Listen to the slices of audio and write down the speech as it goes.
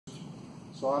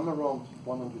So I'm around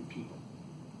 100 people.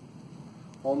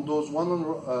 On those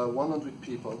 100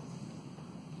 people,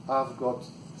 I've got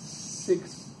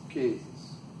 6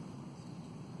 cases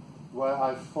where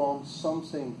I found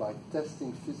something by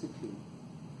testing physically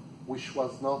which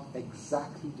was not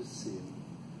exactly the same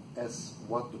as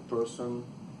what the person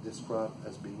described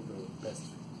as being the best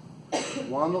fit.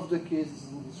 One of the cases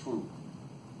in this room,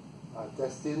 I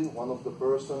tested one of the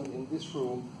person in this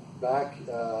room back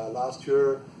last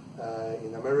year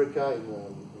in America,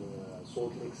 in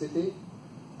Salt Lake City,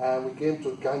 and we came to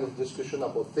a kind of discussion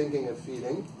about thinking and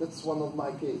feeling. That's one of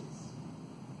my cases.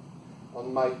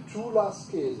 On my 2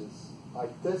 last cases, I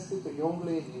tested a young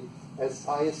lady as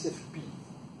ISFP.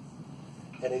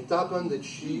 And it happened that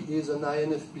she is an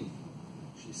INFP.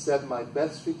 She said, my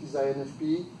best fit is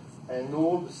INFP, and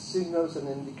all the signals and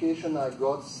indication I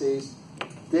got says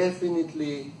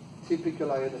definitely typical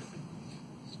INFP.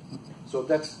 So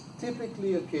that's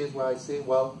typically a case where I say,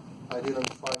 well, I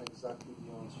didn't find exactly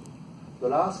the answer. The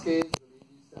last case, the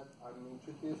lady said, I'm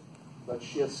intuitive, but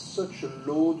she has such a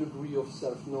low degree of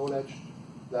self-knowledge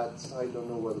that I don't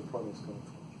know where the problem is coming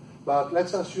from. But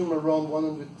let's assume around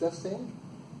 100 testing,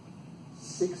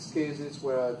 6 cases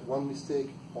where I had one mistake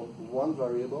on one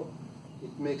variable,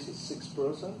 it makes it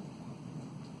 6%.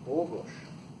 Oh gosh,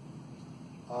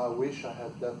 I wish I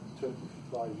had that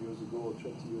 25 years ago or 20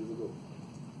 years ago,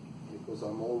 because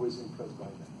I'm always impressed by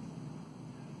that.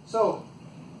 So,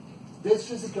 this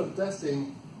physical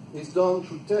testing is done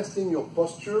through testing your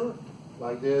posture,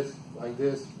 like this, like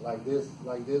this, like this,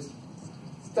 like this.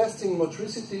 It's testing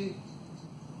motricity,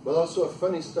 but also a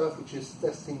funny stuff, which is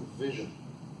testing vision.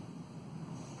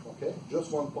 Okay,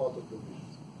 just one part of the vision.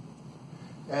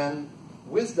 And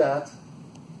with that,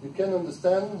 you can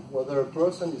understand whether a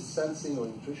person is sensing or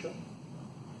intuition.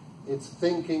 It's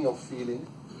thinking or feeling,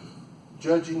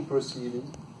 judging,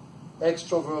 perceiving,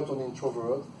 extrovert or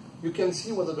introvert. You can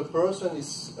see whether the person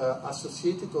is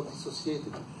associated or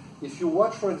dissociated. If you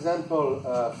watch, for example,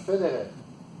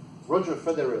 Roger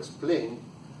Federer's playing,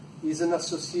 he's an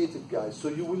associated guy. So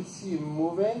you will see him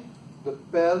moving, the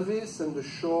pelvis and the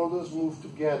shoulders move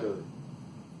together.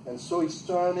 And so he's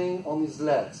turning on his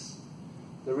legs.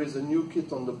 There is a new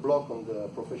kid on the block on the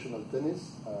professional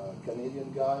tennis, a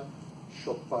Canadian guy,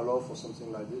 Shopalov or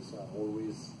something like this. I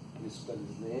always misspell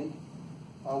his name.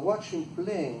 I watch him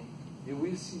playing. You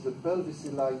will see the pelvis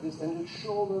is like this and the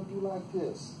shoulder do like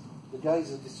this. The guy is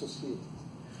dissociated.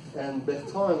 And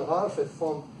Bertrand and Ralph have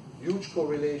found huge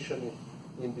correlation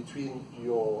in between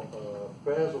your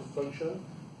pairs of function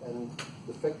and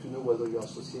the fact to know whether you're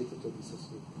associated or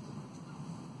dissociated.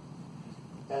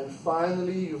 And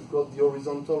finally, you've got the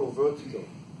horizontal or vertical.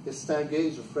 Estinguet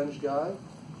is a French guy.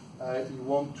 He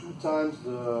won 2 times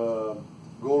the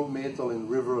gold medal in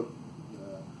river,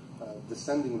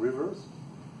 descending rivers.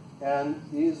 And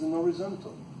he is an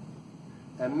horizontal.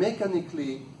 And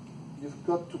mechanically, you've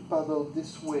got to paddle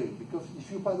this way. Because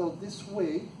if you paddle this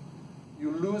way,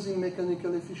 you're losing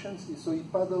mechanical efficiency. So he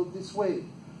paddled this way.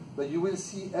 But you will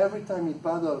see every time he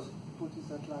paddles, he put his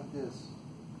hand like this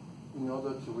in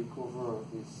order to recover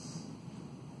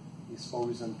his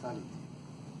horizontality.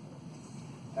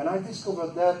 And I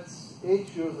discovered that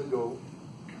 8 years ago.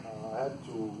 I had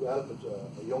to help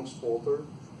a young sporter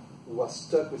who was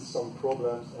stuck with some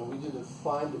problems, and we didn't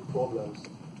find the problems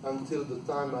until the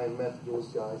time I met those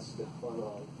guys,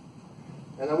 Bertrand.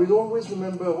 And I will always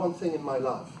remember one thing in my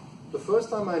life. The first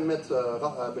time I met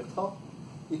Bertrand,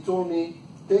 he told me,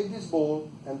 take this ball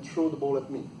and throw the ball at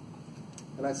me.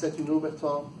 And I said, you know,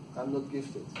 Bertrand, I'm not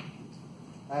gifted.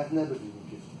 I have never been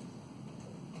gifted.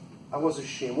 I was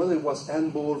ashamed. Whether it was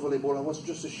handball, volleyball, I was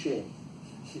just ashamed.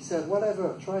 He said,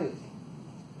 whatever, try it.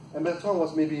 And Bertrand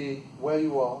was maybe where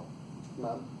you are,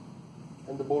 man,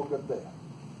 and the ball got there.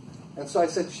 And so I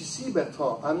said, you see,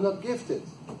 Bertrand, I'm not gifted.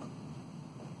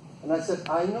 And I said,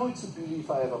 I know it's a belief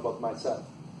I have about myself,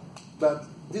 but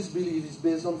this belief is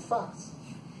based on facts.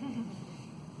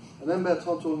 And then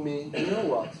Bertrand told me, you know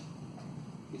what?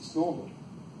 It's normal.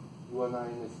 You are an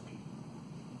INFP.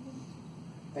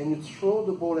 And you throw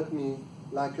the ball at me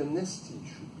like a nestie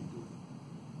should be doing,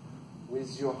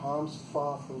 with your arms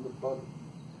far from the body.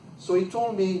 So he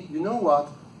told me, you know what?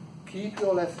 Keep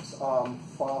your left arm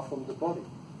far from the body.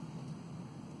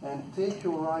 And take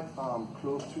your right arm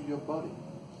close to your body.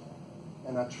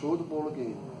 And I throw the ball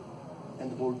again.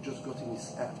 And the ball just got in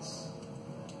his hands.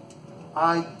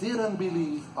 I didn't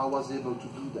believe I was able to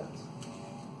do that.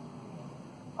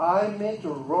 I made a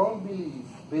wrong belief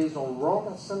based on wrong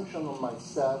assumption on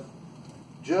myself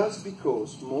just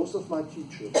because most of my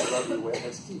teachers probably were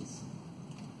STs.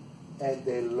 And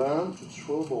they learned to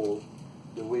throw ball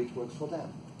the way it works for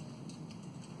them.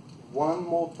 one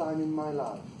more time in my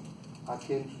life, I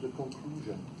came to the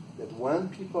conclusion that when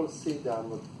people say they are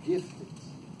not gifted,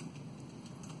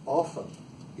 often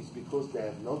it's because they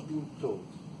have not been taught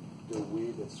the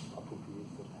way that's appropriate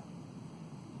for them.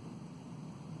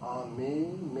 I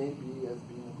maybe have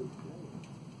been a good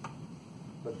player,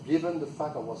 but given the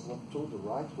fact I was not taught the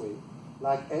right way,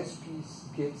 like SP's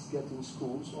kids get in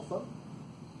schools often,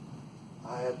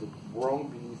 I had the wrong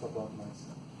belief about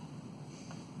myself.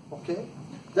 Okay?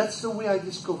 That's the way I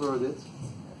discovered it.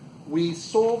 We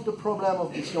solved the problem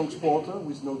of this young sporter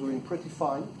who is now doing pretty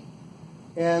fine.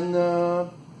 And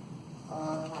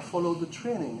I followed the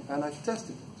training and I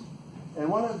tested it. And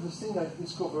one of the things I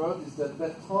discovered is that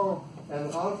Bertrand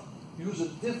and Ralph use a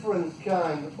different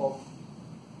kind of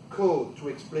code to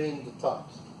explain the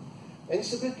types. And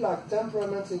it's a bit like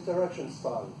temperament interaction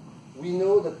style. We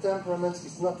know that temperament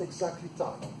is not exactly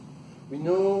type. We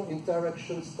know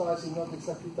interaction styles is not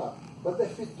exactly type, but they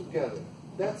fit together.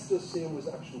 That's the same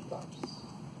with action types.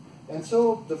 And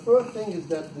so the first thing is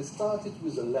that they started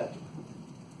with a letter.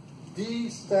 D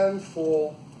stands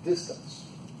for distance.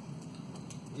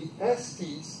 The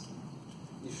STs,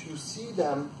 if you see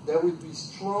them, they will be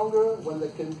stronger when they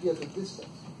can be at a distance.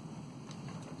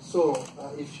 So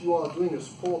if you are doing a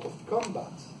sport of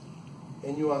combat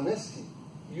and you are an ST,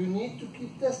 you need to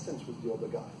keep distance with the other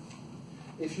guy.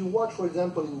 If you watch, for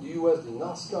example, in the US, the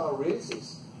NASCAR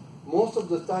races, most of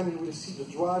the time you will see the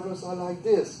drivers are like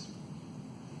this.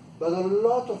 But a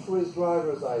lot of race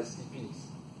drivers are STPs.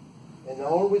 And I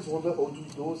always wonder, how do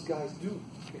those guys do?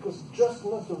 Because it's just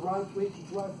not the right way to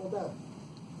drive for them.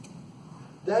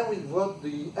 Then we've got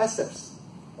the SFs.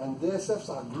 And the SFs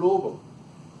are global.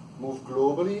 Move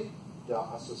globally, they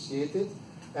are associated,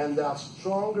 and they are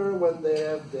stronger when they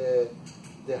have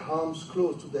their arms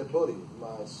close to their body.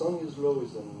 My son-in-law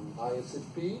is an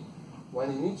ISFP.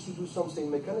 When he needs to do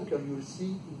something mechanical, you will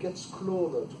see he gets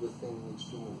closer to the thing he needs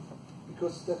to move,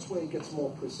 because that's where he gets more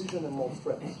precision and more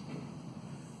threat.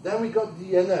 Then we got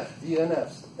the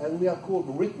NFs, and we are called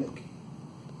rhythmic.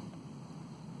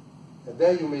 And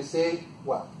there you may say,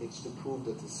 well, it's to prove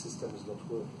that the system is not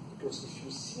working. Because if you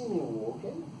see me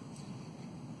walking,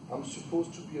 I'm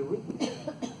supposed to be a rhythmic,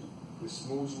 with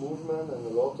smooth movement and a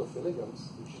lot of elegance,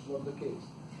 which is not the case.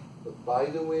 But by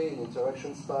the way, in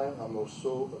interaction style, I'm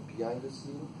also behind the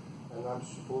scene, and I'm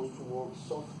supposed to walk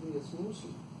softly and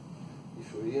smoothly.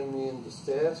 If you hear me in the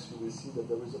stairs, you will see that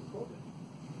there is a problem.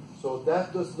 So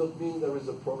that does not mean there is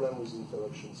a problem with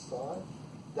interaction style.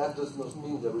 That does not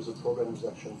mean there is a problem with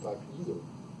action type either.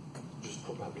 Just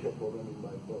probably a problem in my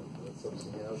body. That's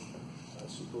something else. I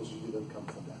suppose you didn't come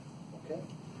for that. Okay?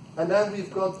 And then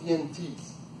we've got the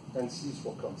NTs, and C's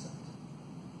for concept.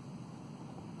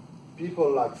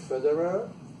 People like Federer,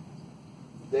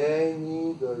 they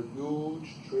need a huge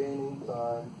training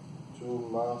time to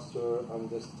master,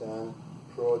 understand,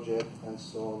 project, and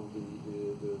so on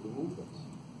the movements.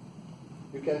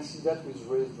 You can see that with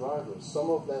race drivers. Some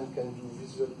of them can do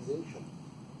visualization.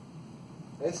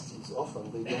 STs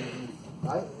often, they don't do,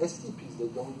 STPs, they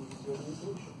don't do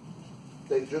visualization.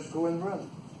 They just go and run.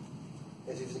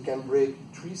 As if they can break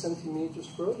 3 centimeters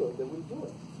further, they will do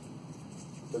it.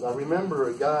 But I remember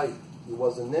a guy, he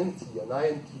was an MT, an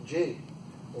INTJ,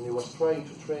 and he was trying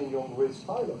to train young race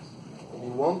pilots. And he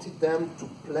wanted them to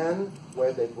plan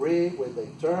where they brake, where they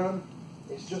turn.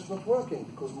 It's just not working,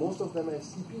 because most of them are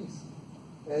STPs.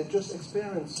 And just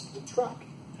experience the track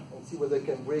and see whether they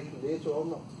can brake later or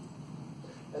not.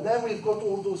 And then we've got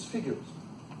all those figures.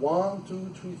 1,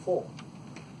 2, 3, 4.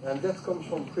 And that comes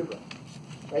from Pribram.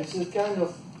 And it's a kind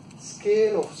of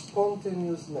scale of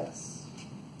spontaneousness.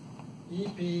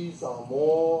 EPs are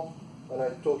more, when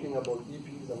I'm talking about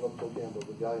EPs, I'm not talking about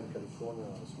the guy in California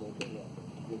smoking,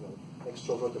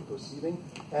 extrovert or perceiving.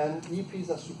 And EPs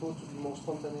are supposed to be more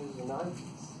spontaneous than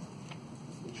IPs,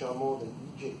 which are more than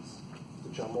EJs,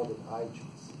 which are more than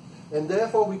IJs. And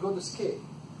therefore we got a scale.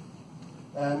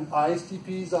 And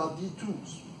ISTPs are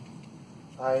D2s.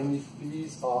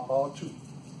 INFPs are R2.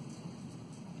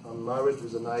 I'm married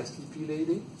with an ISTP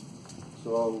lady,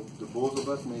 so the both of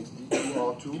us makes D2,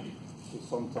 R2. So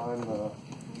sometimes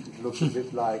it looks a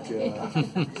bit like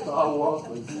Star Wars.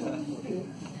 Okay.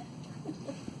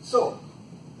 So,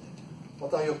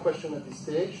 what are your questions at this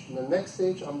stage? In the next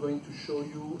stage, I'm going to show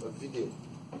you a video.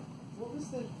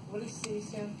 What does C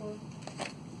stand for?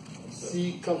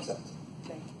 C, concept.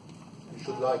 Okay. You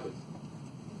should like it.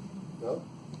 No?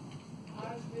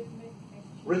 R is rhythmic.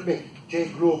 Rhythmic, J,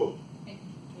 global.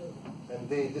 And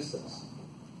D, distance.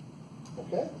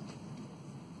 Okay?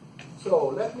 So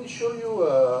let me show you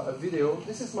a video.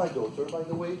 This is my daughter, by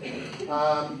the way.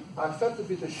 I felt a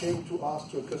bit ashamed to ask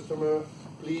to a customer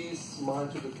please smile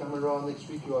to the camera. Next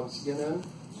week you're on CNN.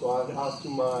 So I've asked to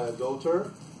my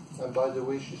daughter, and by the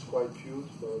way, she's quite cute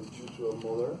due to her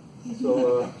mother.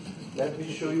 So let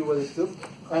me show you what it looks.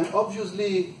 And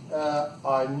obviously,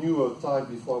 I knew her type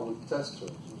before I would test her.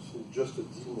 So it's just a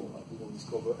demo. I didn't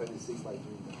discover anything by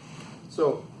doing that.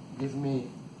 So give me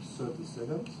 30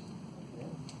 seconds. Okay.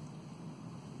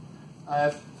 I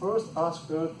have first asked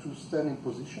her to stand in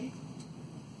position.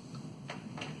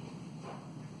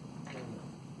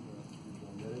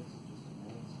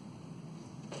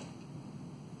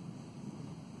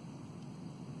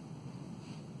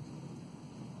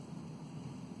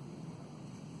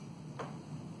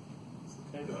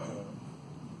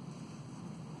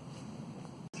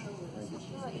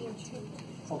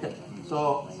 Okay,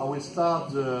 so I will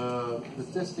start the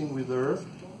testing with her,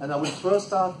 and I will first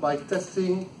start by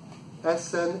testing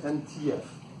SN and TF.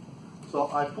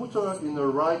 So I put her in the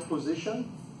right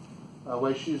position,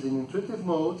 where she's in intuitive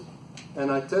mode, and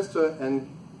I test her, and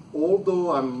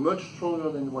although I'm much stronger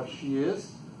than what she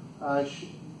is,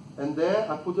 and there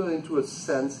I put her into a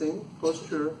sensing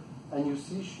posture, and you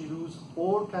see she loses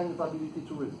all kinds of ability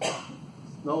to resist.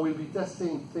 Now we'll be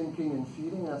testing thinking and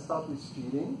feeling. I start with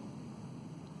feeling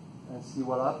and see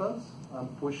what happens. I'm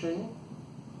pushing,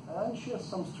 and she has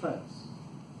some strength.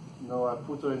 Now I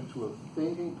put her into a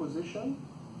thinking position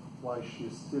while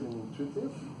she's still in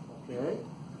intuitive. Okay,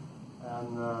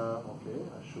 and okay,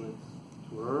 I show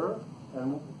it to her.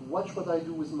 And watch what I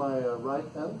do with my right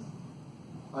hand.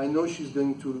 I know she's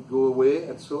going to go away,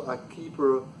 and so I keep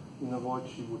her in a void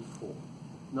she would fall.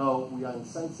 Now we are in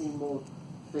sensing mode,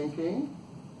 thinking.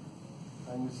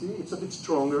 And you see, it's a bit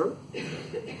stronger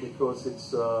because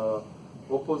it's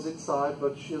opposite side,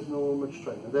 but she has no much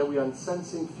strength. And then we are in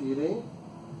sensing, feeling.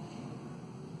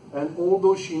 And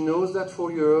although she knows that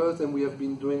for years, and we have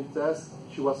been doing tests,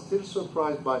 she was still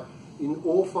surprised by, in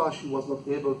how far she was not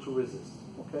able to resist.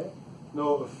 Okay?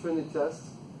 Now a funny test.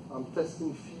 I'm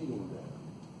testing feeling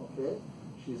there. Okay?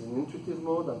 She's in intuitive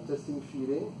mode. I'm testing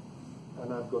feeling,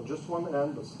 and I've got just one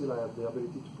hand, but still I have the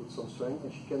ability to put some strength,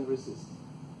 and she can resist.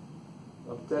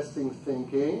 I'm testing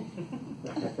thinking,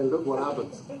 and look what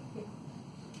happens.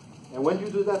 And when you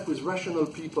do that with rational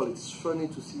people, it's funny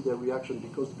to see their reaction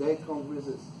because they can't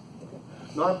resist. Okay?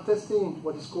 Now I'm testing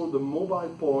what is called the mobile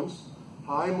points,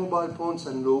 high mobile points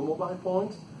and low mobile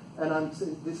points, and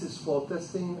this is for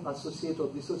testing associate or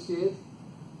dissociate,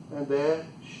 and there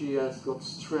she has got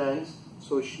strength,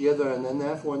 so she either an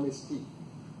NF or an ST.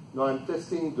 Now I'm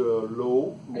testing the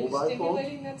low mobile point. Are you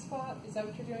stimulating that spot? Is that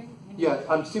what you're doing? Yeah,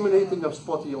 I'm stimulating the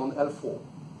spot here on L4.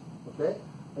 Okay?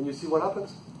 And you see what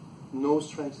happens? No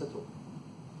strength at all.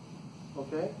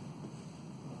 Okay?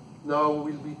 Now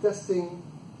we'll be testing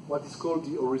what is called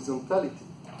the horizontality.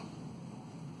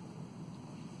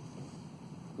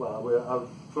 Well,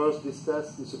 first this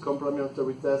test is a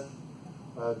complementary test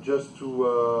just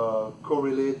to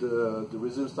correlate the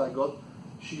results I got.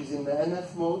 She's in the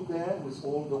NF mode there with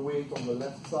all the weight on the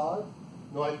left side.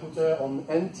 Now I put her on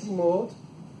NT mode.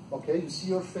 Okay, you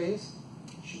see her face.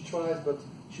 She tries, but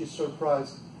she's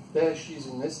surprised. There she's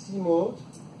in ST mode.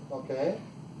 Okay,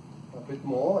 a bit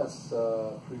more as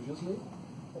previously.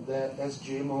 And then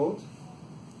SJ mode.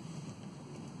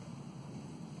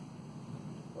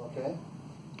 Okay,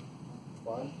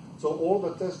 fine. So all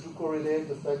the tests do correlate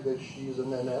the fact that she is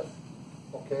an NF.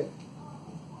 Okay.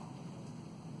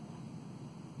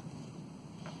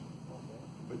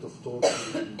 Bit of talk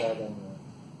between dad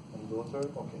and daughter.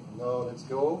 Okay, now let's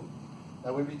go.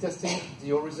 And we'll be testing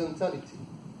the horizontality.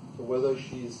 So whether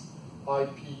she's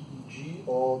IPEG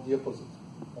or the opposite.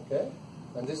 Okay?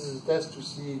 And this is a test to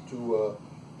see, to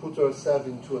put herself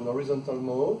into an horizontal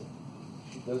mode.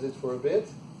 She does it for a bit.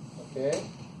 Okay?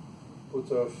 Put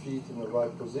her feet in the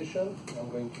right position. I'm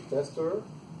going to test her.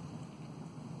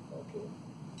 Okay.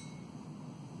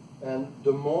 And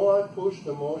the more I push,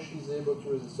 the more she's able to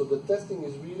resist. So the testing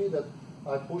is really that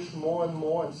I push more and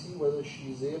more and see whether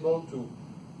she's able to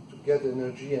get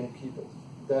energy and keep it.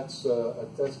 That's a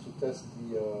test to test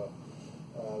the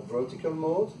vertical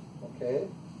mode. Okay.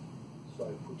 So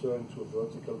I put her into a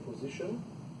vertical position.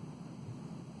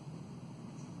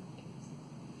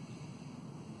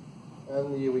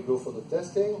 And here we go for the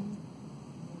testing.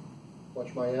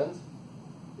 Watch my hand,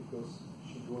 because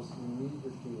she goes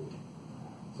immediately away.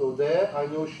 So there, I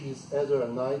know she's either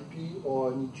an IP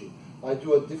or an EG. I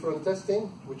do a different testing,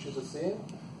 which is the same.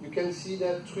 You can see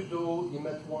that Trudeau, he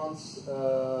met once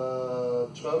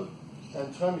Trump,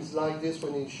 and Trump is like this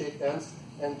when he shakes hands,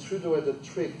 and Trudeau had a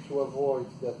trick to avoid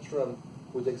that Trump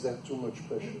would exert too much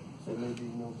pressure. So maybe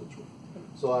he knows the truth.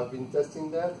 So I've been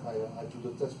testing that. I do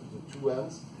the test with the two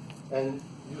hands, and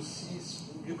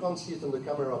you can't see it on the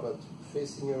camera, but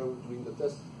facing her doing the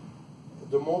test,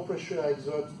 the more pressure I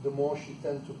exert, the more she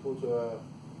tends to put her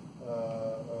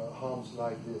arms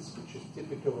like this, which is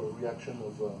typical of a reaction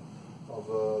of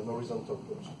an horizontal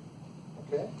person.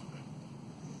 Okay?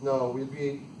 Now,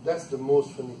 that's the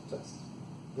most funny test.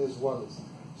 This one is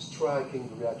striking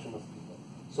the reaction of people.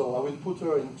 So I will put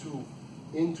her into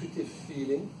intuitive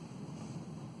feeling.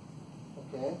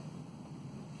 Okay?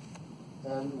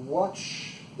 And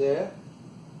watch there.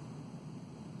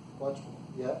 Watch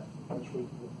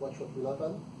what will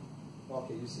happen.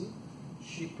 Okay, you see?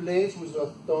 She plays with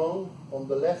her tongue on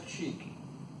the left cheek.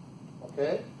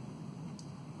 Okay?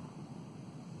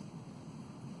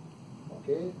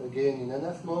 Okay, again in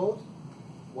NF mode.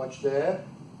 Watch there.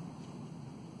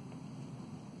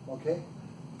 Okay?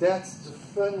 That's the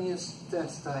funniest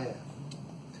test I have.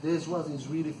 This one is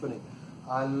really funny.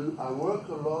 I work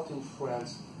a lot in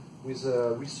France with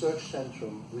a research center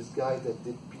with guys that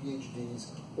did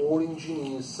PhDs, all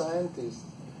engineers, scientists,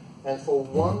 and for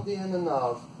 1 day and a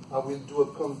half, I will do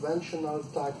a conventional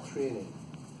type training.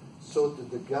 So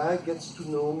that the guy gets to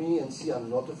know me and see I'm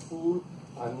not a fool,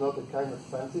 I'm not a kind of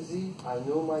fantasy, I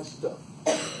know my stuff.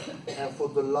 And for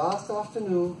the last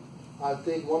afternoon, I'll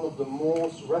take one of the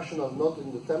most rational, not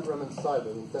in the temperament side,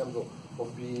 but in terms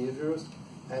of behaviors,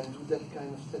 and do that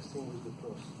kind of testing with the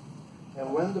person.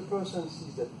 And when the person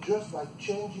sees that just by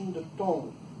changing the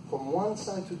tongue from one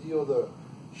side to the other,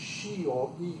 she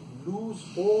or he lose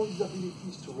all his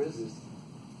abilities to resist,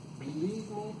 believe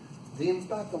me, the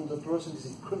impact on the person is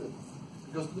incredible.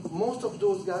 Because most of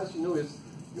those guys, you know, is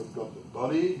you've got the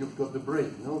body, you've got the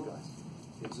brain. No, guys,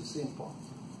 it's the same part.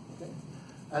 Okay?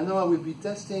 And now I will be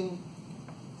testing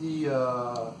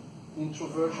the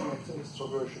introversion and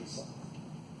extroversion side.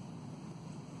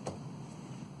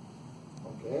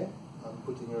 Okay, I'm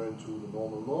putting her into the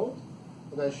normal mode.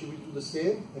 And then she will do the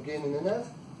same, again in NF.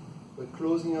 But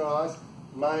closing her eyes,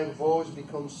 my voice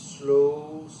becomes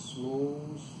slow,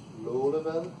 smooth, low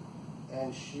level,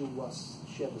 and she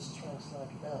had the strength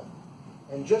like that.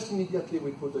 And just immediately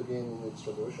we put again in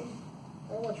extroversion,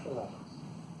 and watch what happens.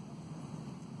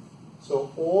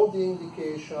 So all the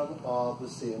indications are the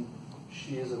same.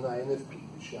 She is an INFP,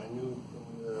 which I knew.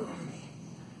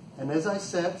 And as I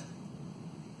said,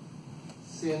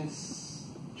 since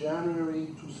January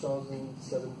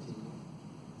 2017,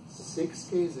 6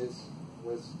 cases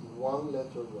with 1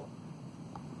 letter wrong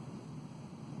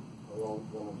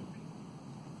around one of the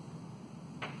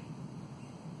people.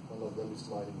 One of them is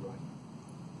smiling right.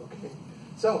 Okay,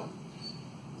 so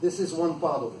this is one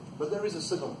part of it, but there is a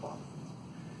second part of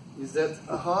it. Is that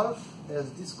a half has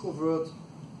discovered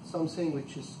something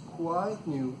which is quite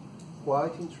new,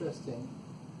 quite interesting,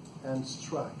 and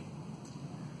striking,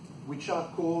 which are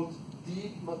called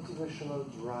deep motivational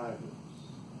drivers.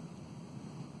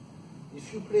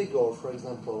 If you play golf, for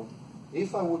example,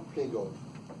 if I would play golf,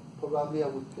 probably I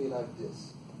would play like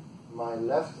this. My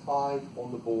left eye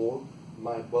on the ball,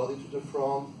 my body to the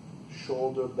front,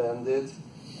 shoulder bended,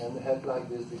 and head like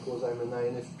this because I'm an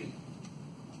INFP.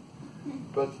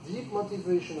 But deep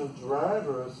motivational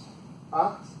drivers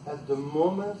act at the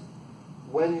moment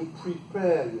when you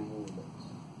prepare your movement.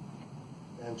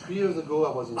 And 3 years ago,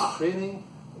 I was in training,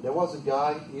 and there was a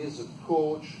guy, he is a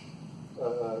coach,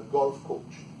 golf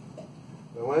coach.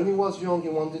 And when he was young, he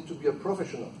wanted to be a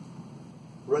professional,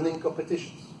 running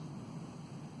competitions.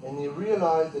 And he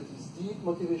realized that his deep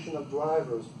motivational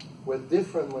drivers were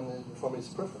different from his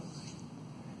preference.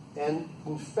 And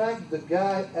in fact, the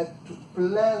guy had to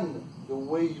plan the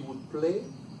way he would play,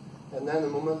 and then the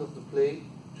moment of the play,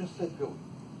 just let go.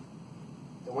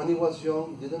 And when he was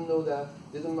young, he didn't know that,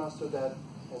 didn't master that,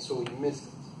 and so he missed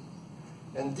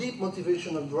it. And deep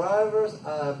motivational drivers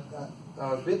are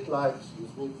a bit like,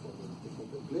 excuse me for the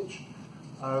technical glitch,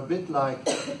 are a bit like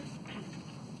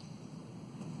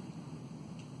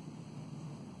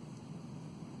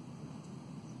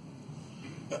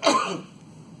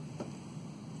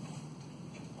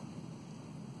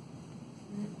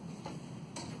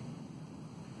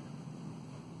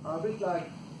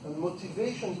a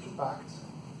motivation to act,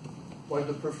 while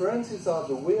the preferences are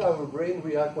the way our brain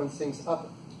reacts when things happen.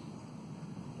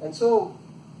 And so,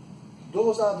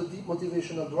 those are the deep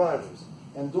motivational drivers,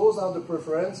 and those are the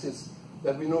preferences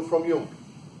that we know from Jung.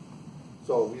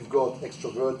 So we've got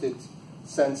extroverted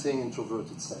sensing,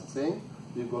 introverted sensing.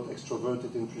 We've got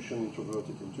extroverted intuition,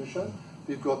 introverted intuition.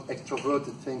 We've got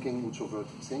extroverted thinking,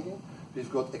 introverted thinking.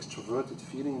 We've got extroverted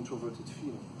feeling, introverted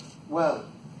feeling. Well,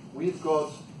 we've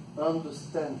got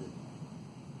understanding.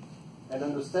 And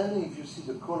understanding, if you see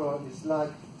the color, is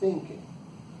like thinking.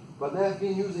 But I have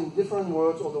been using different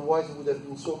words, otherwise it would have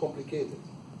been so complicated.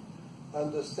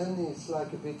 Understanding is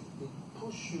like a bit, it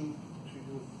pushes you to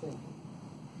your thinking.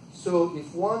 So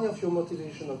if one of your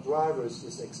motivational drivers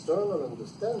is external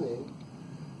understanding,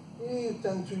 you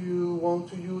tend to want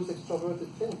to use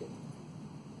extroverted thinking.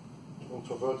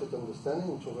 Introverted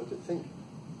understanding, introverted thinking.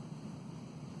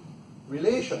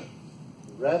 Relation,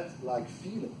 red like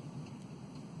feeling.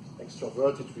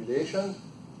 Extroverted relation,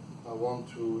 I want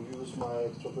to use my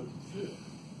extroverted feeling.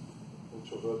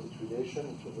 Introverted relation,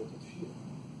 introverted feeling.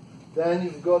 Then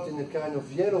you've got in a kind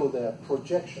of yellow there,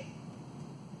 projection,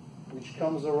 which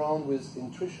comes around with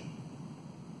intuition.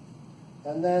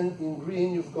 And then in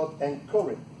green you've got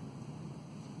anchoring,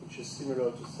 which is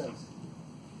similar to sensing.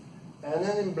 And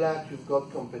then in black you've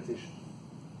got competition.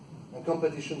 And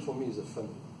competition for me is a fun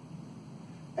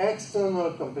one.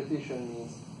 External competition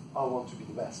means I want to be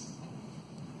the best.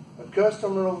 A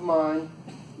customer of mine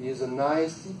is an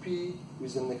ISTP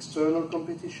with an external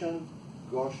competition.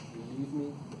 Gosh, believe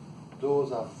me,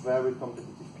 those are very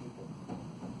competitive people.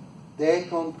 They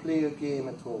can't play a game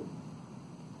at all.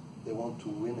 They want to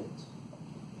win it.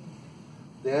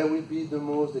 They will be the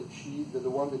one that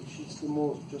cheats the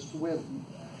most, just to win.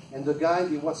 And the guy,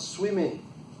 he was swimming.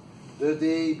 The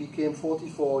day he became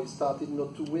 44, he started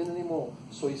not to win anymore.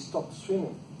 So he stopped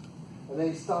swimming. And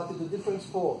then he started a different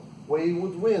sport where he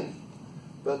would win.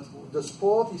 But the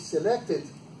sport he selected,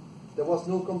 there was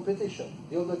no competition.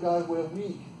 The other guys were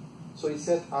weak. So he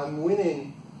said, I'm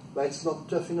winning, but it's not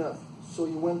tough enough. So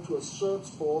he went to a third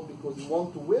sport because he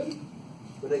wanted to win,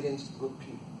 but against good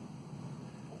people.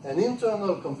 An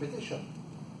internal competition.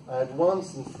 I had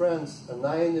once in France an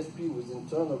INFP with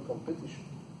internal competition.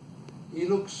 He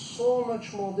looked so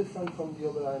much more different from the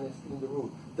other INFP in the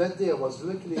room. That day I was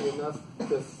lucky enough to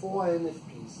have 4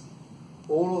 INFPs,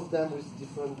 all of them with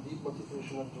different deep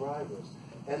motivational drivers.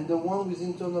 And the one with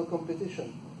internal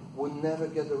competition would never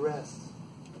get a rest.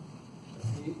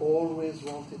 He always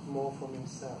wanted more from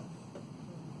himself.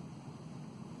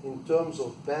 In terms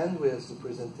of bandwidth, the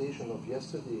presentation of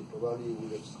yesterday probably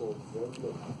would have scored very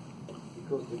low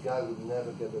because the guy would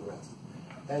never get a rest.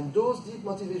 And those deep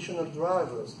motivational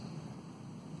drivers,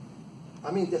 I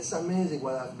mean, that's amazing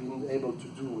what I've been able to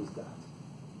do with that.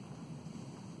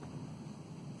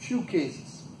 Few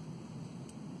cases.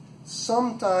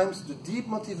 Sometimes the deep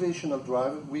motivational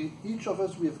driver, each of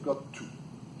us, we've got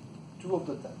two of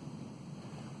the 10.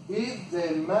 If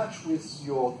they match with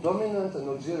your dominant and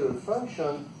auxiliary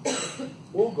function,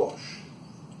 oh gosh,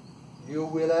 you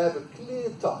will have a clear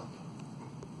type.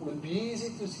 It will be easy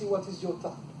to see what is your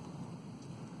type.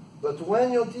 But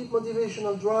when your deep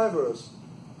motivational drivers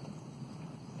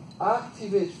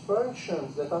activate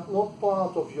functions that are not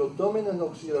part of your dominant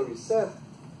auxiliary set,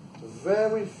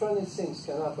 very funny things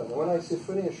can happen. And when I say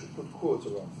funny, I should put quotes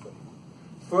around funny.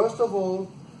 First of all,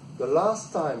 the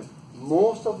last time,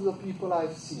 most of the people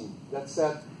I've seen that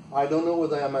said, I don't know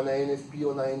whether I'm an INFP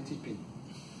or an INTP,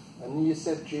 an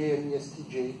ESFJ and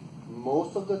ESTJ,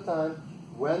 most of the time,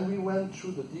 when we went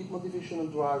through the deep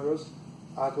motivational drivers,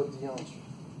 I got the answer.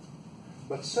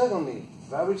 But suddenly,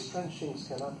 very strange things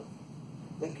can happen.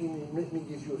 Let me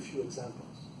give you a few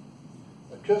examples.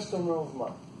 A customer of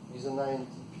mine is an INTP.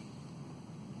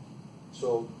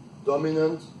 So,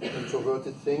 dominant,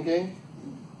 introverted thinking,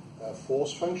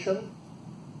 force function,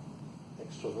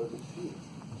 extroverted feeling.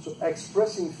 So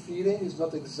expressing feeling is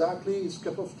not exactly his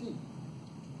cup of tea.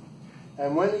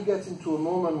 And when he gets into a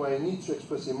moment where he needs to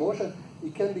express emotion,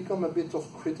 he can become a bit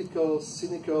of critical,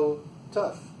 cynical,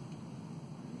 tough.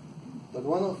 But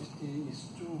one of his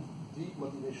 2 deep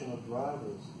motivational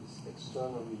drivers is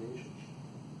external relationship.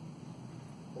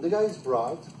 And the guy is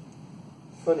bright,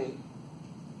 funny,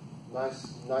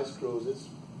 nice clothes,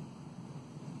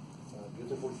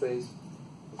 beautiful face.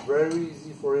 Very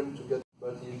easy for him to get,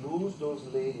 but he loses those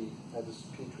ladies at the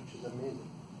speed, which is amazing.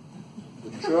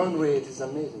 The churn rate is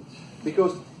amazing.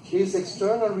 Because his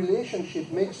external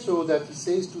relationship makes so that he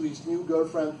says to his new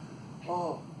girlfriend,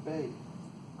 oh, babe,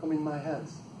 come in my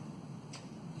hands.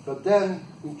 But then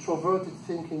introverted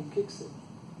thinking kicks in,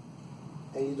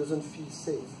 and he doesn't feel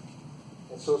safe.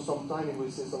 And so sometimes he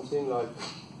will say something like,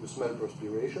 you smell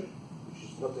perspiration, which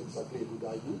is not exactly a good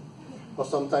idea. Or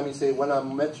sometimes he say, when I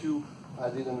met you, I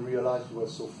didn't realize you were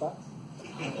so fat.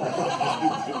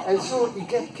 And so he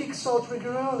gets kicked out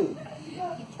regularly.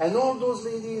 And all those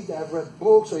ladies, they have read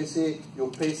books, so you say,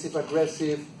 you're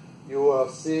passive-aggressive, you are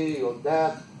say, you're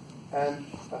that. And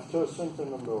after a certain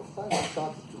number of time, he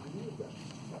started to believe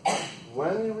that.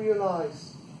 When he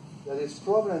realized that his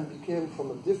problem became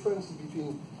from a difference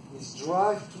between his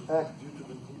drive to act due to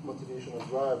the deep motivational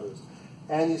drivers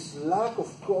and his lack of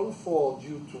comfort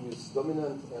due to his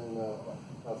dominant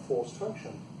and force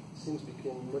function, things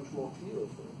became much more clear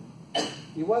for him.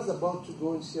 He was about to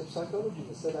go and see a psychologist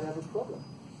and said, I have a problem.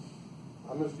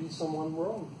 I must be someone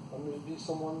wrong. I must be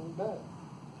someone bad.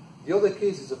 The other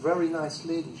case is a very nice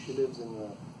lady. She lives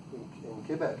in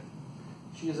Quebec.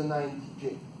 She is an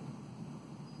INTJ.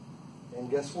 And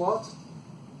guess what?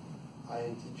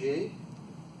 INTJ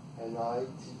and ITE,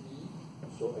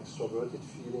 so extroverted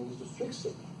feeling is the trickster.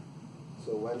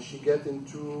 So when she gets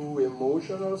into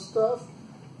emotional stuff,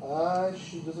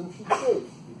 she doesn't feel safe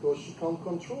because she can't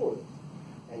control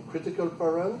it. And critical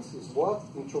parent is what?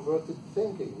 Introverted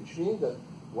thinking, which means that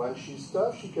when she's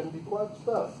tough, she can be quite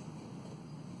tough.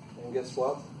 And guess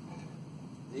what?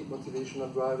 Deep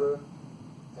motivational driver,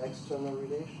 external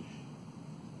relationship.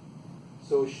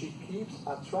 So she keeps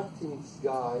attracting this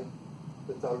guy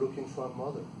that are looking for a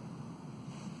mother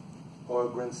or a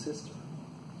grand sister,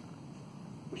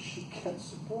 which she can't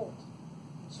support.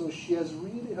 So she has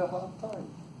really a hard time.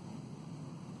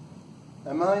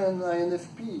 Am I an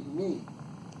INFP? Me.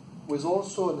 With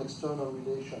also an external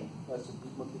relation as a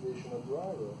deep motivational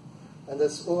driver. And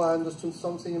that's, I understood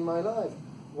something in my life.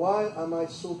 Why am I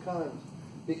so kind?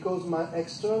 Because my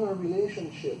external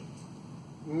relationship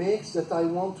makes that I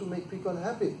want to make people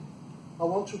happy. I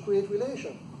want to create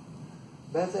relation.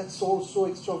 But that's also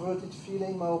extroverted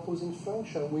feeling, my opposing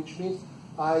function, which means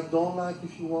I don't like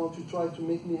if you want to try to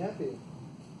make me happy.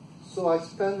 So I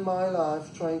spend my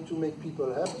life trying to make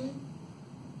people happy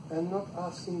and not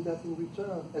asking that in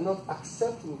return, and not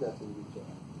accepting that in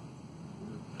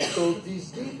return. So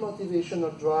these deep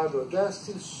motivational drivers, there's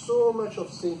still so much of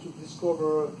things to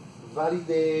discover,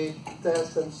 validate,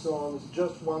 test, and so on. It's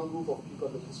just one group of people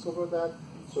that discover that.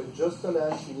 So it just tells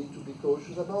us you need to be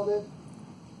cautious about it.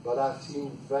 But I've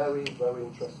seen very, very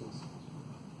interesting things.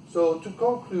 So to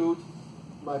conclude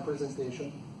my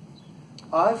presentation,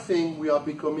 I think we are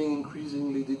becoming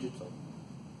increasingly digital.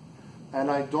 And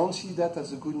I don't see that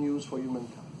as a good news for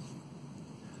humankind.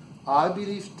 I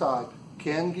believe type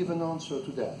can give an answer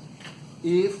to that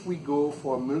if we go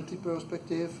for a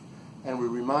multi-perspective and we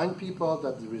remind people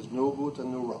that there is no good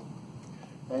and no wrong.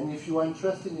 And if you are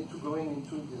interested into going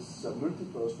into this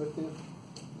multi-perspective,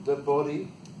 the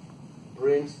body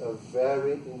brings a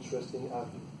very interesting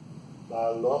avenue. There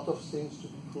are a lot of things to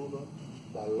be proven,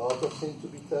 there are a lot of things to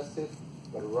be tested,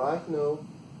 but right now,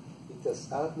 it has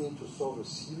helped me to solve a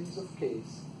series of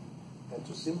cases and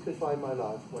to simplify my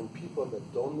life when people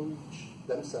that don't know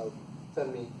themselves tell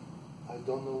me, I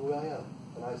don't know who I am.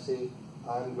 And I say,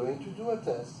 I'm going to do a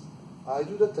test. I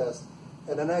do the test,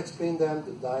 and then I explain them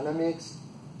the dynamics,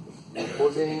 the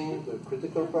opposing, the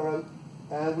critical parent,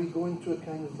 and we go into a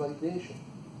kind of validation.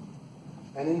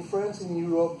 And in France and in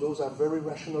Europe, those are very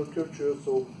rational cultures,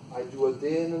 so I do a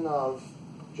day and a half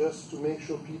just to make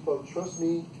sure people trust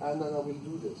me, and then I will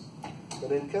do this.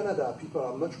 But in Canada, people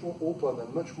are much more open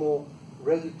and much more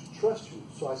ready to trust you,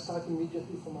 so I start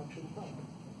immediately from action time.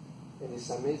 And it's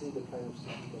amazing the kind of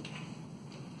things you can do.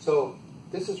 So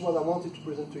this is what I wanted to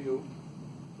present to you.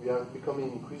 We are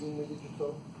becoming increasingly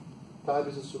digital. Type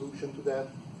is a solution to that,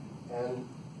 and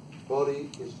body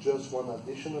is just one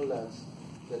additional lens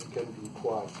that can be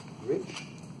quite rich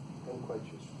and quite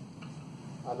useful.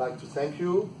 I'd like to thank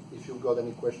you. If you've got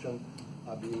any question,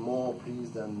 I'd be more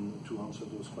pleased than to answer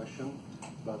those questions,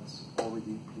 but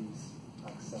already please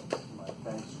accept